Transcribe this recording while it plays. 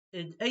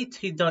In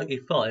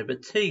 1895, a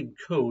team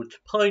called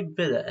Pine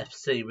Villa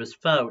FC was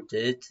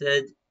founded.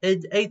 Then,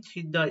 in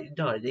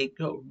 1899, it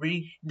got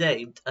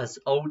renamed as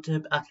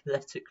Oldham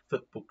Athletic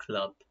Football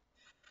Club.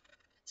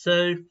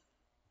 So,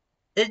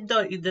 in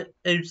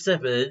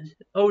 1907,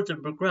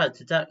 Oldham were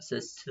granted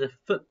access to the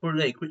Football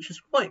League, which was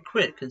quite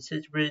quick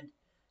considering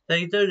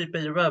they'd only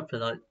been around for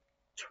like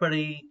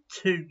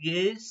 22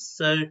 years,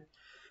 so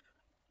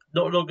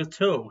not long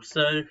at all.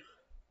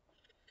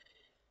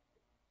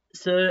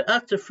 So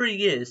after 3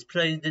 years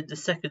playing in the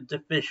second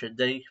division,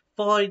 they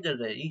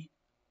finally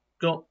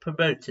got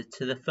promoted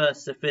to the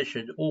first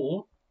division,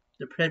 or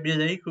the Premier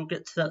League. We'll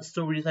get to that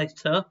story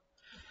later.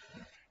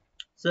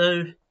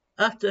 So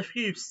after a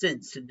few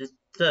stints in the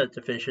third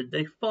division,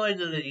 they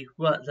finally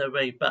worked their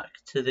way back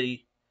to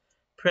the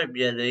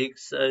Premier League.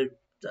 So,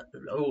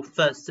 or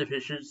first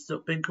division's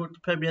not been called the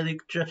Premier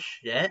League just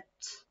yet.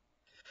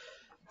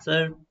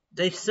 So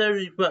they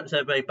slowly worked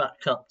their way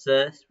back up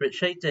there, which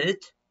they did,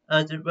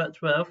 and it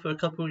worked well for a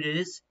couple of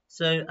years.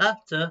 So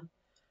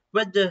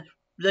when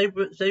they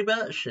were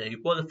actually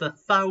one of the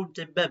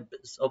founding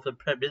members of the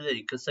Premier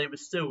League, because they were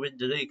still in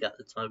the league at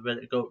the time when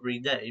it got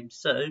renamed.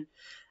 So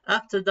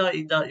after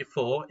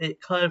 1994,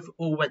 it kind of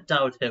all went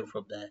downhill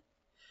from there,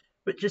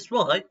 which is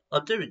why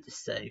I'm doing this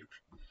save.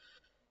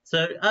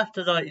 So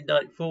after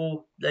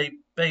 1994, they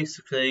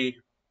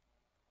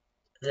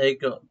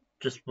got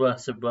just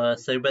worse and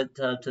worse. They went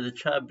down to the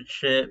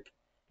Championship,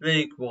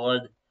 League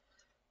One,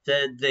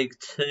 then League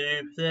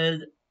Two.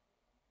 Then,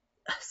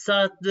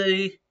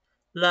 sadly,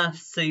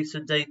 last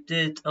season they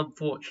did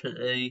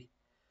unfortunately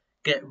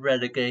get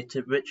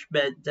relegated, which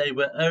meant they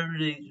were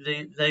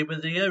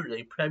the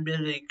only Premier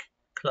League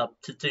club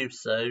to do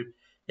so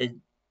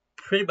in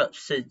pretty much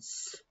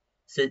since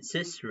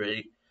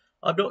history.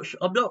 I'm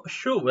not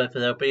sure whether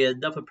there'll be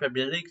another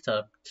Premier League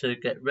team to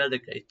get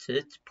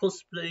relegated.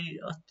 Possibly,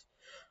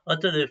 I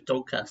don't know if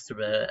Doncaster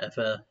were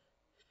ever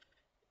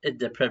in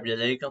the Premier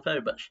League. I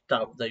very much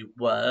doubt they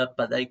were,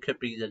 but they could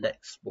be the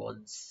next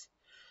ones.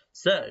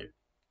 So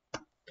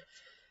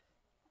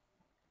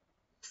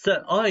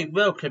I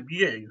welcome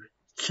you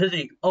to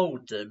the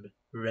Oldham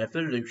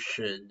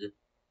Revolution.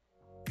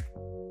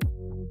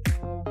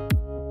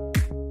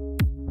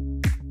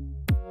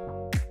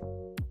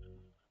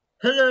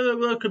 Hello and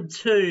welcome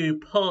to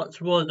part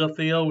 1 of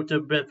the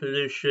Oldham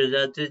Revolution,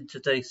 and in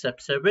today's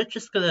episode we're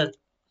just gonna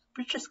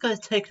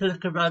take a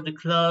look around the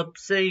club,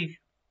 see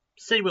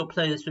what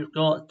players we've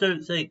got. I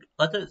don't think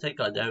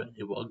I know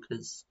anyone,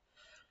 because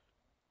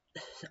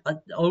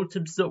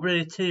Oldham's not really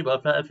a team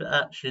I've ever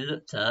actually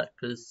looked at,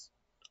 because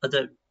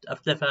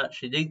I've never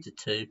actually needed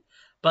to.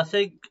 But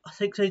I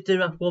think they do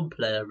have one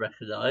player I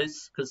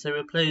recognise, because they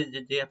were playing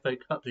in the FA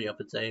Cup the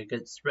other day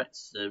against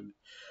Wrexham,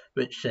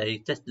 which they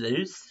did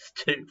lose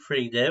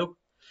 3-0.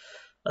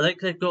 I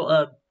think they've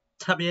got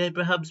Tammy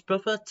Abraham's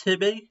brother,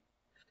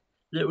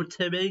 little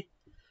Timmy,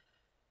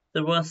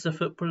 the master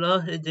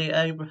footballer in the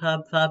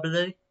Abraham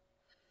family.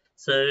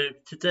 So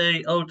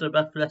today, Oldham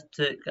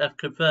Athletic have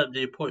confirmed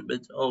the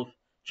appointment of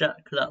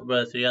Jack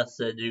Clatworthy as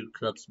their new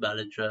club's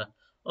manager.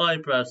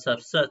 Eyebrows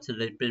have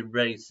certainly been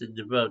raised in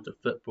the world of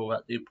football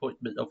at the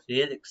appointment of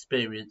the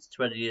inexperienced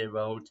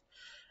 20-year-old,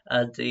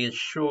 and he is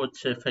sure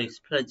to face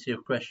plenty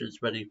of questions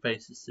when he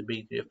faces the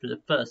media for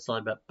the first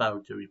time at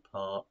Boundary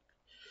Park.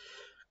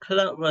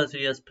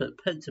 Clatworthy has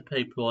put pen to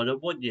paper on a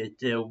one-year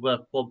deal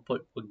worth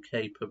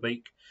 1.1k per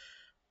week.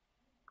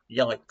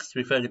 Yikes,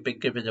 we've only been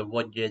given a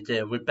one-year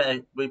deal. We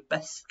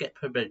best get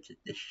promoted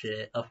this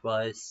year,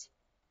 otherwise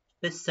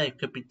this save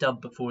could be done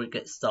before it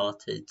gets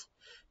started.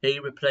 He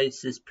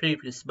replaces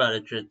previous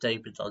manager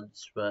David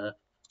Unsworth.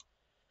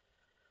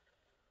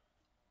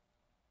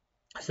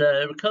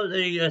 So we're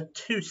currently a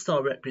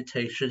 2-star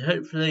reputation.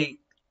 Hopefully,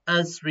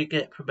 as we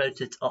get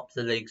promoted up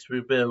the leagues,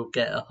 we will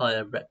get a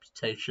higher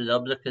reputation.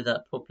 I'm looking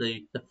at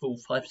probably the full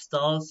 5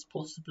 stars,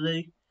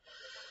 possibly.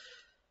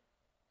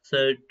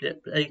 So,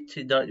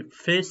 1890,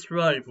 fierce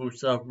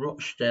rivals are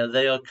Rochdale.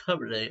 They are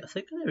currently, I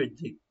think they're in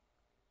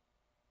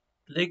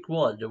League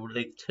 1 or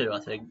League 2, I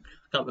think.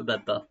 I can't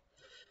remember.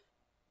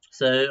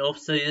 So,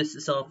 obviously, this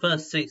is our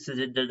first season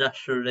in the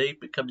National League,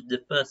 becoming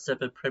the first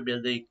ever Premier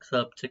League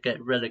club to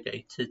get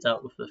relegated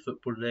out of the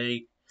Football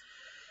League.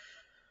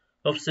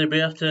 Obviously,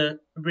 we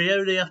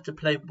only have to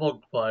play one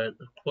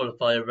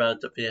qualifier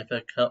round of the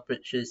FA Cup,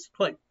 which is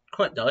quite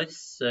nice.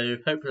 So,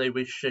 hopefully,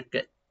 we should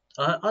get.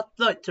 I'd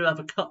like to have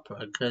a cup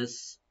run,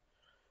 because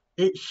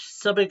it's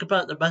something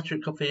about the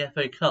magic of the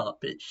FA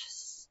Cup. It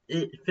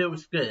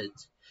feels good.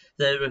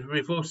 Then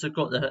we've also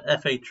got the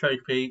FA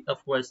Trophy,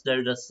 otherwise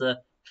known as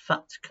the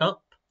Fat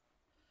Cup.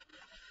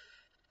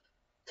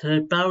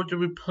 So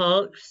Boundary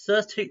Park,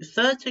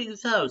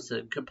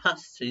 13,000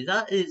 capacity.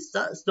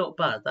 That's not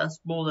bad. That's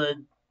more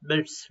than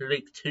most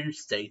League 2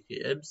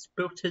 stadiums.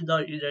 Built in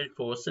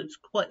 1904, so it's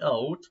quite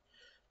old.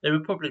 They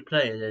were probably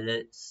playing in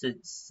it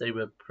since they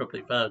were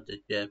probably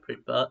founded, yeah,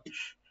 pretty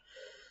much.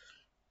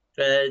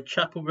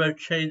 Chapel Road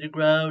Training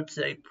Ground,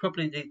 they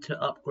probably need to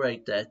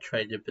upgrade their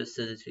training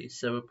facilities,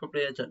 so we'll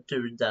probably end up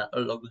doing that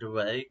along the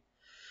way.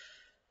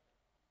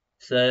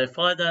 So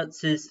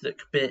finances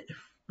look a bit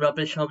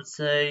rubbish, I would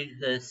say.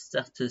 Their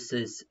status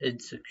is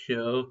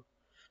insecure.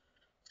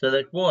 So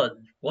they've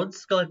won one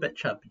Sky Bet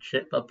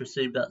Championship. I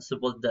presume that's the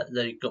one that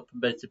they got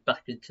promoted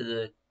back into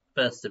the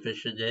first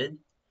division in.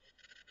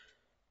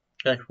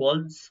 They've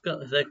won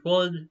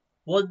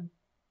one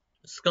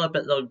Sky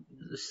Bet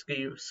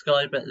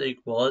League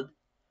One.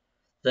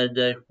 Then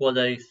they've won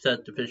a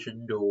third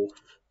division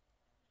North.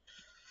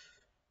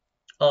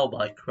 Oh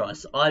my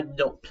Christ! I'm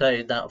not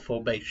playing that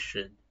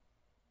formation.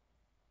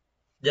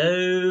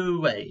 No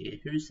way.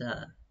 Who's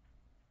that?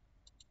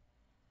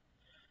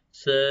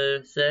 So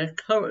their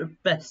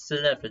current best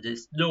 11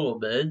 is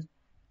Norman,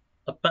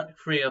 a back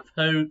three of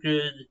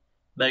Hogan,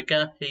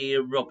 McGahey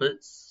and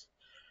Roberts.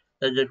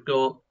 Then they've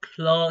got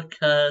Clark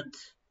and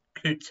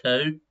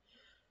Kuto.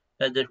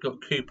 Then they've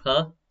got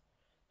Cooper.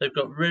 They've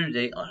got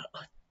Rooney.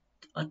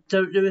 I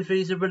don't know if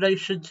he's in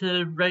relation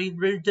to Ray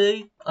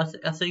Rooney.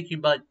 I think he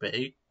might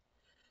be.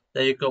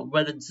 Then you've got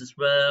Reynolds as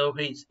well.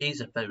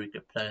 He's a very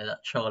good player,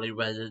 that Charlie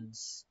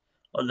Reynolds.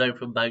 On loan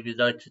from Man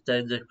United.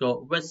 Then they've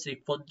got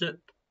Wesley Fondup.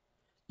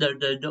 No,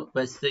 not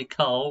Wesley.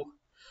 Carl.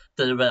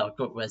 Don't know where I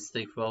got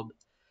Wesley from.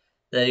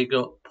 Then you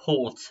got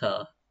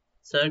Porter.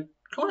 So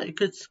quite a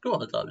good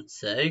squad, I would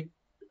say.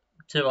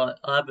 I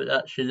haven't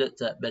actually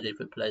looked at many of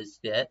the players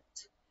yet.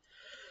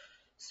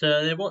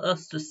 So they want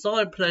us to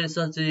sign players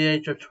under the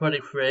age of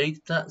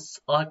 23.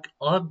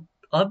 I'm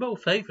all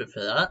favour for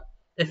that.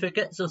 If it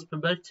gets us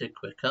promoted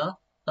quicker,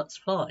 that's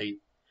fine.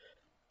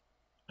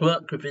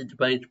 Work within the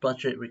wage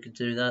budget, we can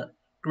do that.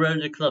 Grow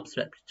the club's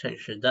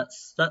reputation.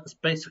 That's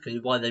basically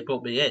why they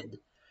brought me in.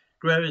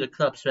 Grow the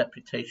club's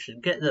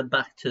reputation, get them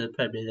back to the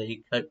Premier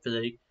League,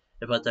 hopefully,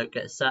 if I don't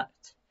get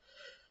sacked.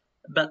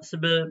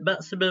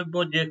 Maximum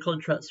 1 year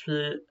contracts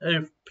for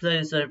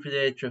players over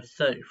the age of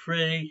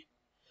 33.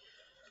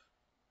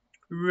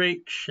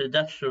 Reach the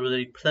National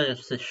League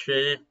playoffs this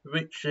year.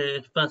 Reach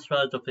the first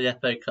round of the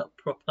FA Cup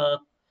proper.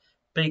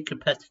 Be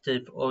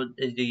competitive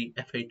in the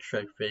FA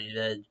Trophy.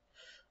 Then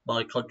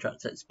my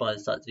contract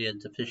expires at the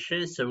end of this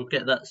year, so we'll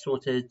get that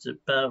sorted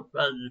about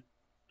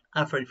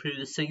halfway through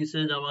the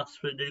season. I'll ask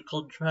for a new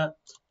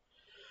contract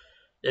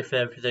if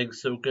everything's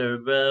still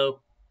going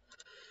well.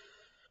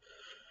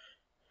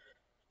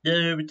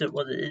 No, we don't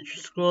want an injury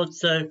squad,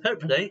 so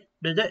hopefully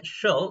the next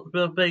shot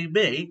will be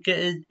me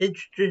getting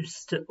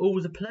introduced to all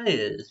the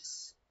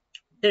players.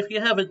 If you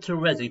haven't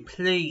already,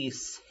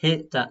 please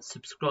hit that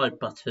subscribe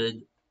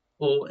button,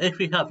 or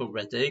if you have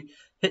already,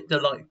 hit the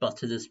like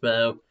button as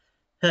well.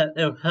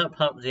 It'll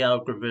help out the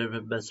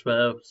algorithm as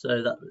well,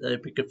 so that'll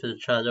be good for the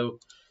channel.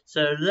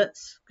 So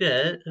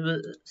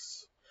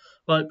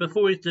right,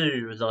 before we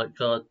do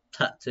like our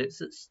tactics,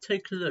 let's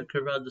take a look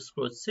around the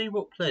squad, see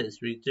what players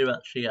we do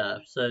actually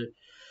have. So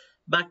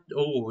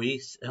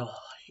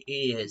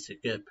he is a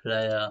good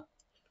player.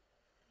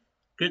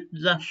 Good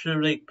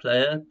National League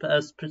player, but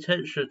has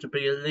potential to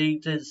be a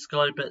leading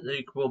Sky Bet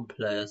League One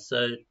player,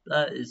 so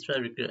that is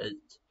very good.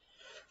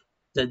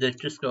 Then they've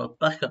just got a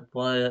backup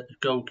by a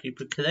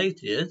goalkeeper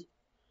Canadian.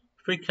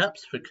 3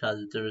 caps for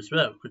Canada as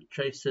well, with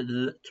Jason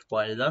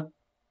Lettweiler.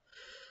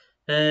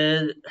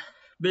 And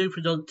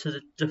moving on to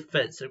the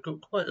defence, they've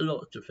got quite a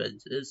lot of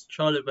defenders.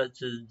 Charlie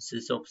Reynolds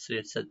is obviously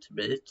a centre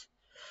mid.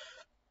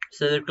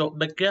 So they've got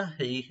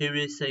McGahey, who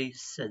is a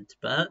centre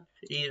back.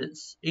 He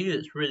looks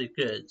really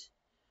good.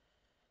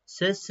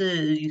 Says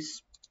I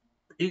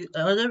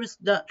know his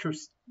natural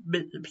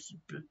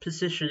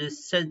position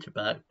is centre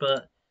back,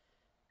 but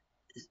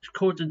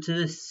according to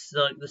this,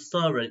 like the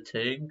star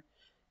rating,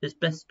 his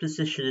best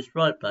position is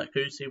right back.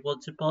 Who's he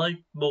wanted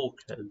by?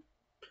 Morecambe.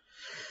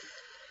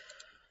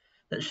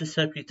 Let's just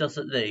hope he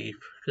doesn't leave.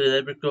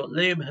 Then we've got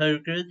Liam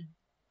Hogan,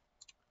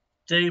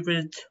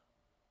 David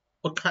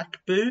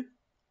Okakbu.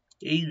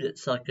 He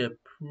looks like a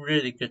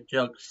really good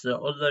youngster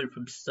on loan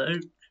from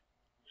Stoke.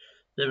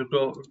 Then we've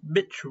got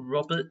Mitchell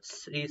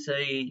Roberts.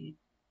 I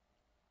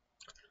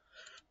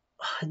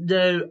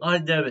know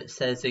it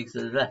says he's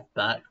a left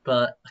back,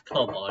 but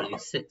come on,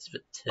 he's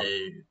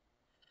 6'2".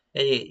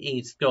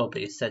 He's got to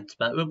be a centre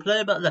back. We'll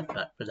play him at left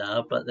back for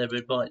now, but then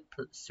we might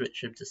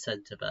switch him to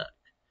centre back.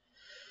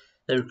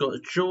 Then we've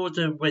got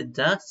Jordan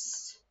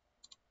Windass.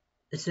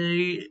 Is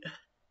he?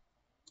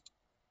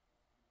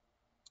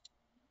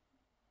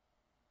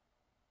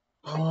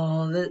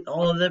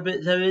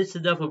 There is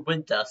another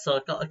Windass. So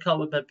I can't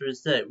remember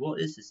his name. What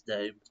is his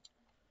name?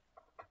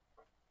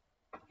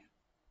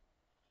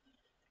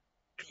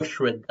 Josh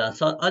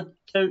Windass. I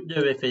don't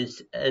know if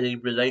it's any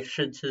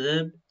relation to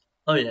them.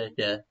 Oh yeah,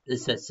 it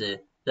says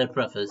here. They're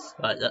brothers.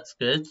 Right, that's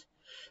good.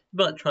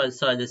 Might try and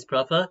sign this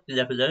brother. You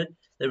never know.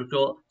 Then we've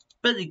got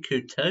Benny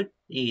Kuto.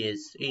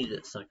 He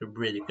looks like a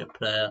really good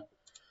player.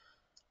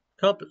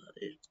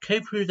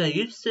 Came through their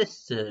youth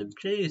system.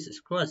 Jesus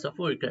Christ, I thought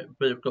we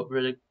would have got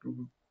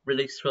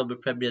released from the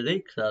Premier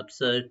League club.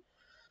 So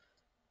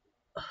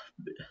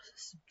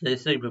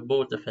there's even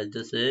more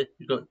defenders here.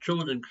 We've got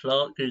Jordan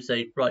Clark, who's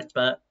a right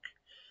back.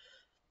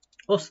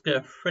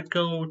 Oscar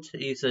Frickold,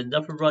 he's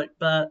another right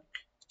back.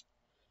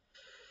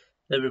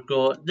 Then we've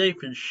got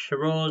Nathan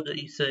Sharon,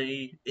 he's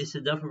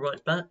another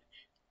right back.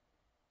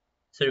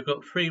 So you've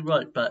got 3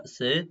 right backs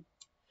here.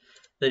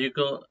 Then you've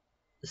got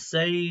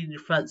Zane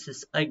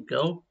Francis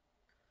Engel.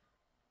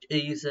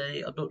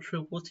 I'm not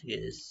sure what he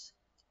is.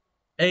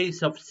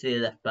 He's obviously a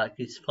left back.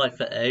 He's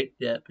 5'8",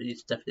 yeah, but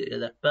he's definitely a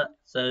left back.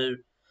 So,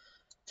 in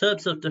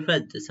terms of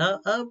defenders,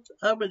 how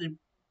many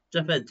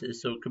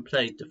defenders or can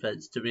play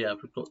defence do we have?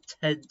 We've got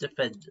 10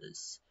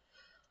 defenders.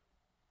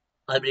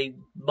 I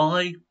mean,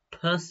 my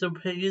personal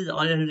opinion,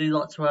 I only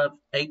like to have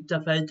 8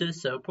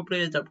 defenders, so I'll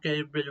probably end up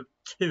getting rid of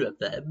 2 of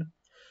them.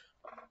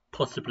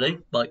 Possibly,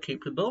 might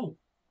keep them all.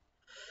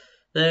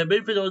 Then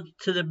moving on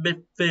to the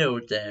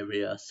midfield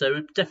area, so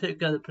we're definitely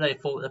going to play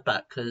 4 at the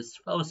back because, as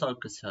far as I'm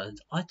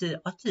concerned, I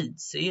didn't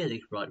see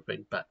any right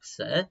wing backs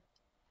there.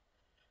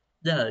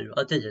 No,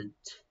 I didn't.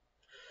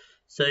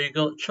 So you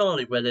got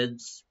Charlie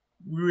Wellens,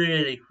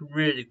 really,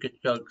 really good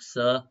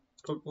youngster.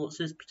 What's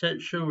his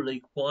potential?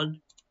 League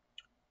One.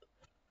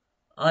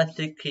 I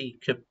think he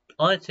could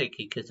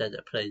end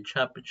up playing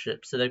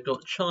Championship. So they've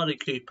got Charlie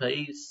Cooper.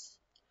 He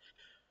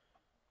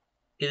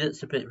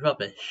looks a bit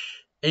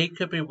rubbish. He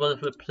could be one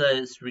of the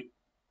players we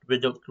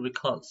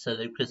can't sell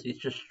him because he's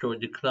just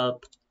joined the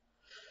club.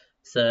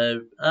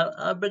 So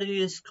how many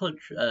years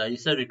contract?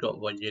 He's only got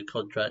 1 year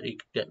contract. He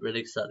could get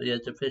released at the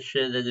end of this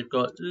year. Then they've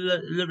got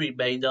Louis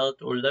Maynard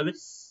or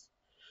Lewis.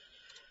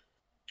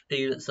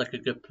 He looks like a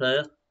good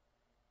player.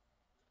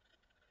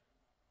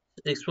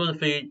 He's one of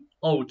the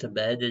older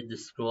men in the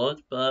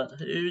squad, but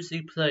who's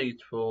he played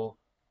for?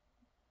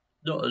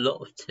 Not a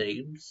lot of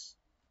teams.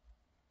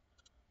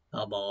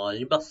 Come on,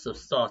 he must have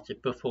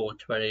started before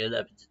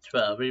 2011 to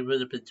 12. He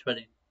would have been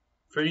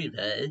 23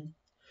 then.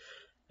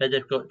 And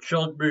they've got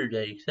John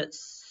Rooney.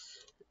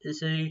 Is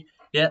he?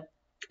 Yep,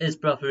 his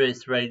brother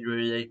is Wayne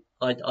Rooney.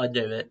 I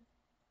knew it.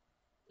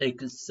 He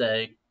could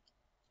say.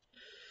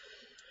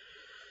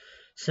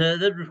 So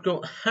then we've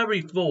got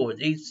Harry Vaughan.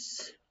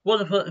 He's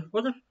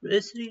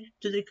is he?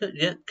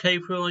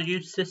 Came through our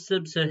youth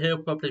system, so he'll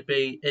probably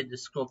be in the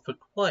squad for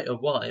quite a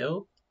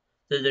while.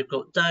 Then they've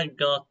got Dan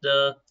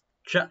Gardner,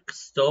 Jack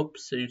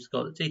Stobbs, who's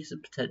got a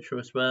decent potential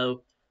as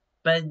well,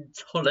 Ben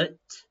Tollett.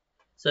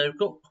 So we've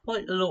got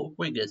quite a lot of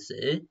wingers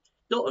here,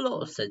 not a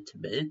lot of centre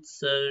mids.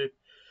 So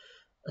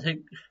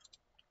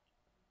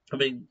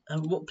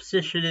what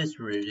position is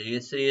Rooney?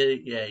 Is he?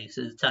 He's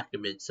an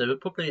attacking mid. So we'll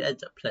probably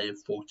end up playing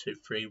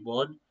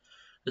 4-2-3-1.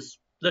 Because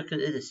look at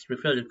this, we've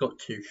only got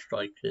 2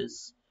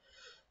 strikers.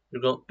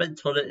 We've got Ben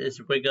Tollett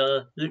as a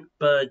winger, Luke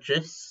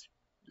Burgess.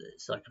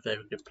 It's like a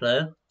very good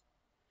player.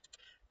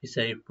 He's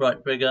a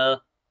right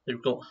winger.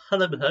 We've got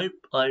Hallam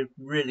Hope. I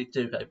really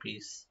do hope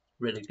he's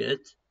really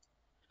good.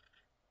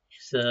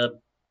 He's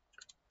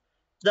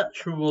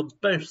natural on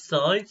both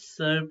sides,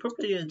 so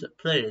probably end up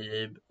playing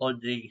him on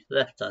the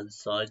left hand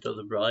side or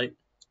the right.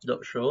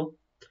 Not sure.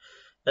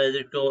 And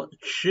they've got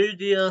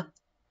Junior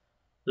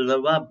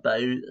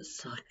Luambo.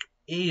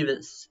 He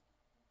looks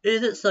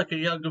like a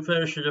younger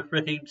version of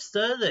Raheem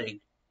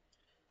Sterling.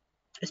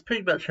 It's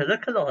pretty much a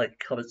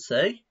lookalike, I would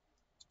say.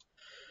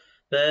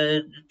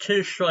 Then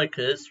 2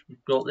 strikers.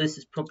 We've got, this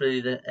is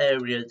probably the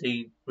area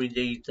we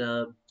need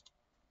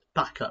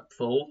backup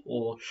for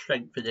or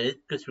strengthening,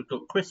 because we've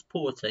got Chris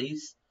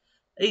Porteous.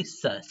 He's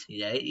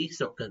 38. He's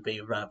not going to be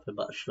around for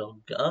much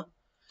longer.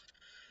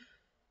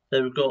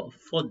 Then we've got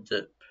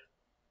Fondup.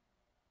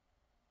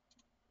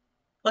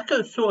 I could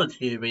have sworn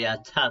to you we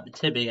had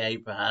Timmy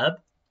Abraham.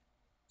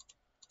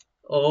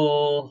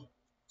 Or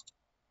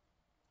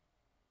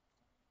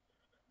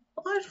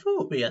I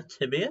thought we had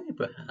Timmy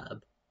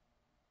Abraham.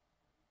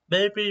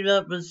 Maybe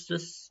that's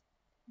just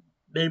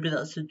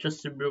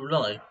in real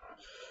life.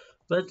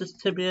 Where does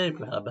Timmy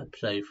Abraham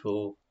play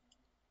for?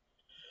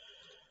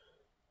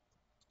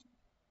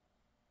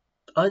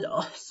 I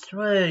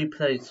swear he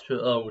plays for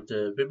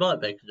Oldham. We might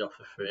make an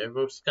offer for him.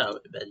 We'll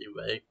scout him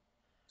anyway.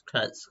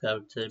 Can't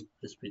scout him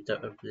because we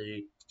don't have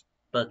the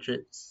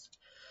budgets.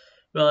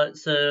 Right,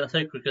 so I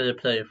think we're going to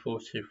play a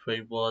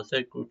 4-2-3-1. I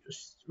think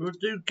we'll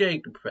do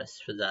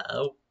gegenpress for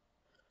now.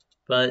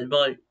 But it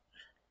might,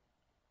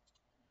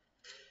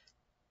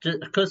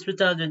 because we're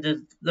down in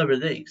the lower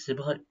leagues, it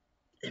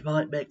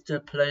might make the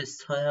players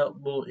tie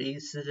out more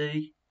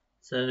easily.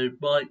 So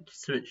it might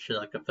switch to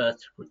like a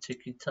vertical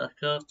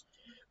tiki-taka.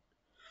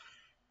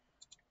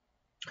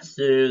 Let's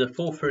do the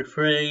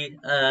 4-3-3,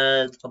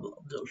 and I'm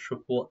not sure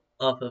what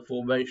other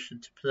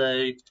formation to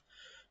play.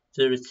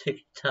 Do a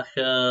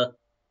tiki-taka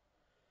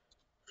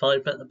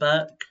 5 at the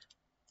back.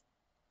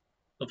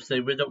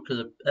 Obviously, we're not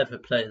going to ever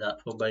play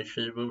that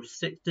formation. We'll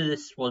stick to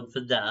this one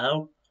for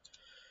now.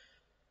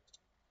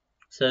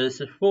 So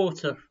it's a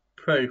supporter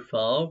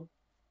profile.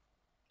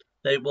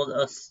 They want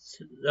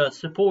us,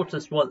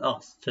 supporters want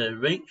us to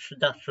reach the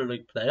National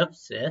League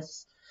playoffs,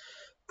 yes.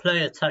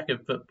 Play attacking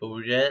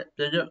football, yeah.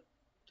 They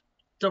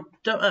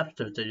don't have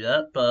to do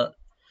that, but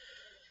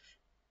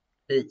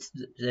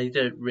they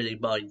don't really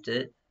mind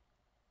it.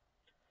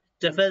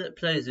 Develop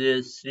players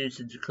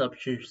using the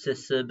club's youth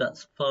system,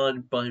 that's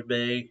fine by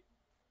me.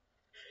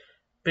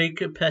 Be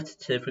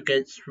competitive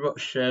against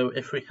Rochdale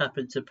if we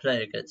happen to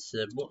play against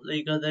them. What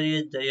league are they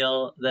in?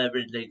 They're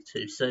in League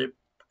 2, so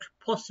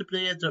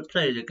possibly end up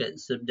playing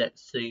against them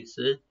next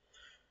season.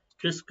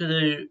 Just going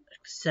to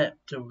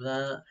accept all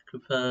that,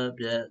 confirm,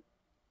 yeah.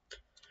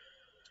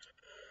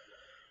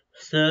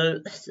 So,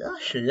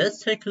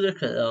 let's take a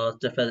look at our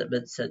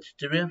development centre.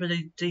 Do we have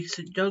any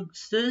decent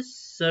youngsters?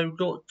 So, we've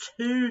got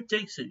 2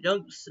 decent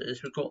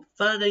youngsters. We've got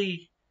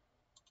Fanny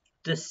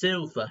De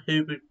Silva,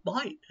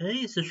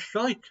 he's a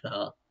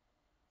striker.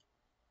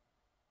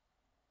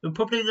 We'll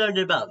probably learn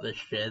about this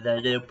year,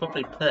 then he'll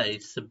probably play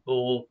some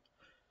more.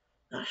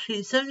 Actually,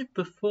 it's only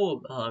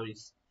before. Oh,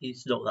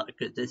 he's not that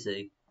good, is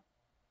he?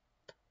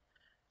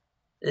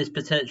 His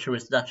potential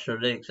is National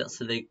League, that's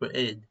the league we're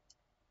in.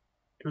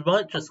 We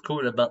might just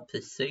call him up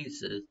this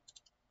season.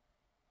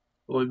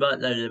 Or we might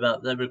learn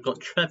about them. We've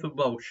got Trevor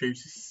Walsh,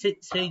 who's a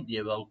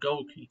 16-year-old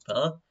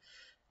goalkeeper.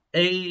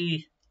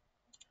 He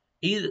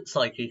looks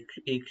like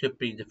he could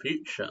be the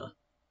future.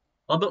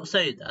 I'm not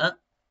saying that,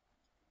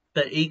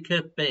 but he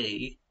could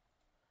be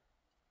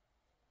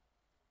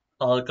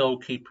our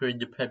goalkeeper in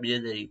the Premier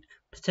League,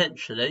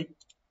 potentially.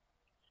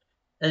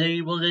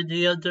 Anyone in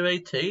the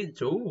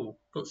under-18s? Oh,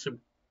 got some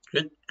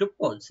good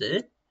ones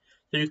here.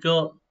 So you've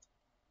got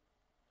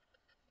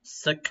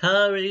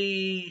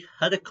Sakari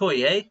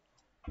Hanakoye.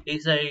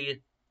 He's a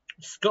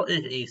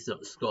Scottish. He's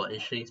not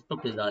Scottish. He's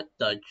probably like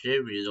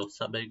Nigerian or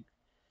something.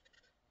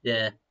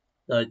 Yeah,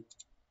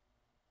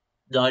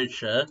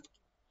 Niger,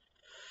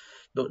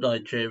 not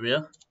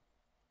Nigeria.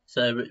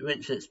 So,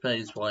 which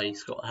explains why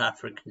he's got an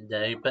African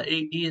name. But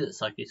he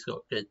looks like he's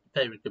got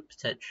very good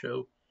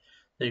potential.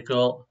 They've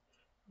got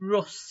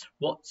Ross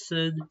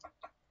Watson,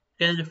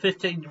 again a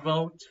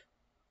 15-year-old.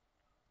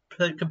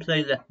 Can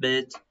play left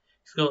mid.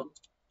 He's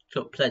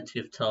got plenty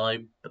of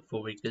time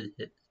before we can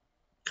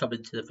come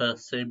into the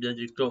first team. Then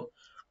you've got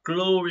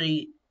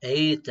Glory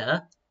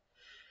Ada.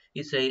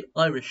 He's a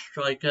Irish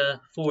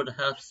striker,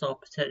 4.5-star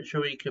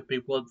potential. He could be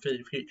one for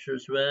the future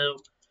as well.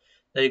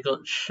 Then you've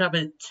got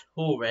Shabit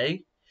Torre.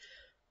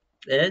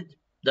 Then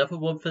another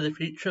one for the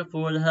future,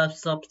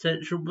 4.5-star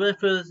potential.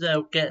 Whether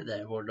they'll get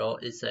there or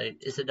not is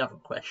another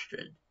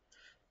question.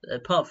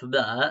 Apart from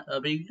that, I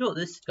mean, you've got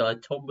this guy,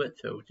 Tom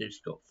Whitfield,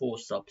 who's got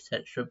 4-star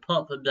potential.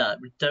 Apart from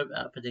that, we don't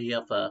have any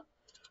other,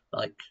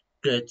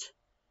 good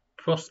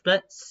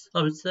prospects,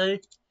 I would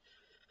say.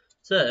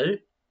 So,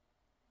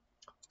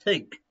 I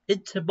think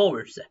in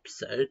tomorrow's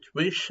episode,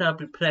 we shall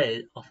be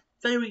playing our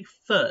very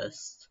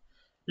first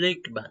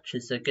league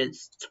matches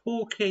against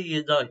Torquay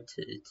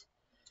United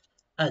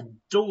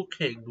and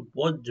Dorking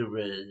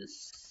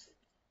Wanderers.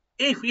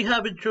 If you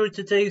have enjoyed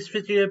today's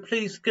video,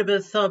 please give it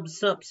a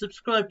thumbs up,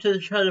 subscribe to the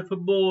channel for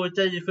more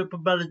Daily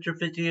Football Manager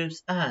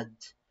videos, and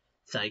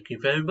thank you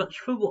very much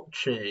for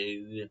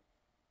watching.